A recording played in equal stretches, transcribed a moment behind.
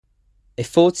A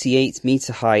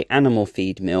 48-metre-high animal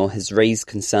feed mill has raised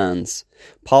concerns.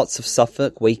 Parts of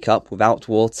Suffolk wake up without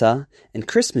water, and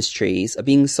Christmas trees are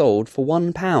being sold for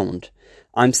 £1.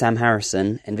 I'm Sam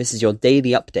Harrison, and this is your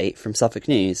daily update from Suffolk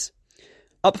News.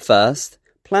 Up first,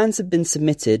 plans have been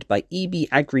submitted by EB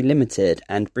Agri Limited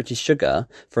and British Sugar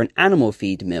for an animal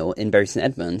feed mill in Bury St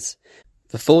Edmunds.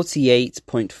 The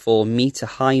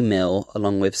 48.4-metre-high mill,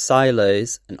 along with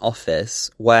silos, an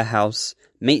office, warehouse,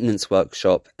 maintenance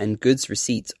workshop and goods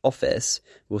receipt office,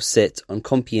 will sit on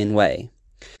Compiègne Way.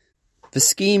 The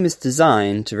scheme is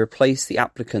designed to replace the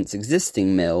applicant's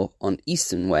existing mill on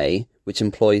Easton Way, which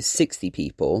employs 60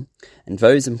 people, and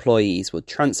those employees will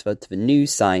transfer to the new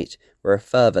site where a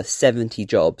further 70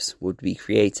 jobs would be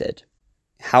created.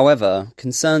 However,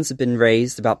 concerns have been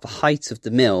raised about the height of the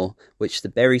mill, which the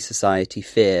Bury Society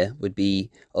fear would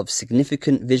be of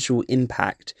significant visual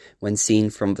impact when seen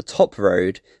from the top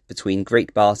road between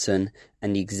Great Barton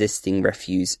and the existing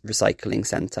refuse recycling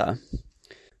centre.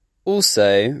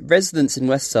 Also, residents in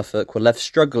West Suffolk were left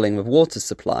struggling with water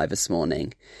supply this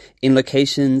morning. In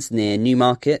locations near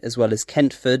Newmarket, as well as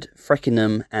Kentford,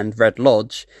 Freckenham and Red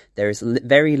Lodge, there is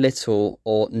very little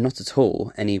or not at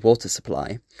all any water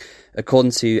supply.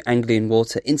 According to Anglian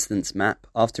Water Incidents Map,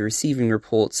 after receiving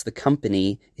reports, the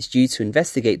company is due to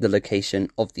investigate the location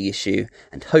of the issue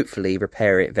and hopefully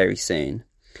repair it very soon.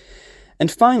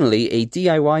 And finally, a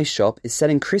DIY shop is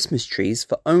selling Christmas trees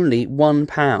for only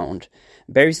 £1.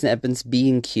 Bury St Edmunds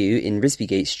B&Q in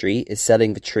Risbygate Street is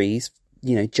selling the trees,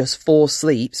 just 4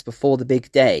 sleeps before the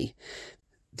big day.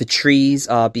 The trees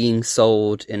are being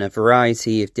sold in a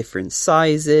variety of different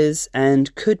sizes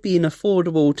and could be an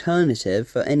affordable alternative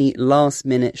for any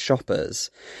last-minute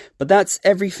shoppers. But that's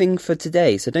everything for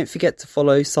today, so don't forget to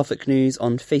follow Suffolk News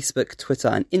on Facebook, Twitter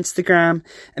and Instagram,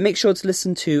 and make sure to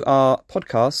listen to our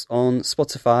podcast on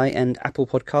Spotify and Apple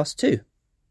Podcasts too.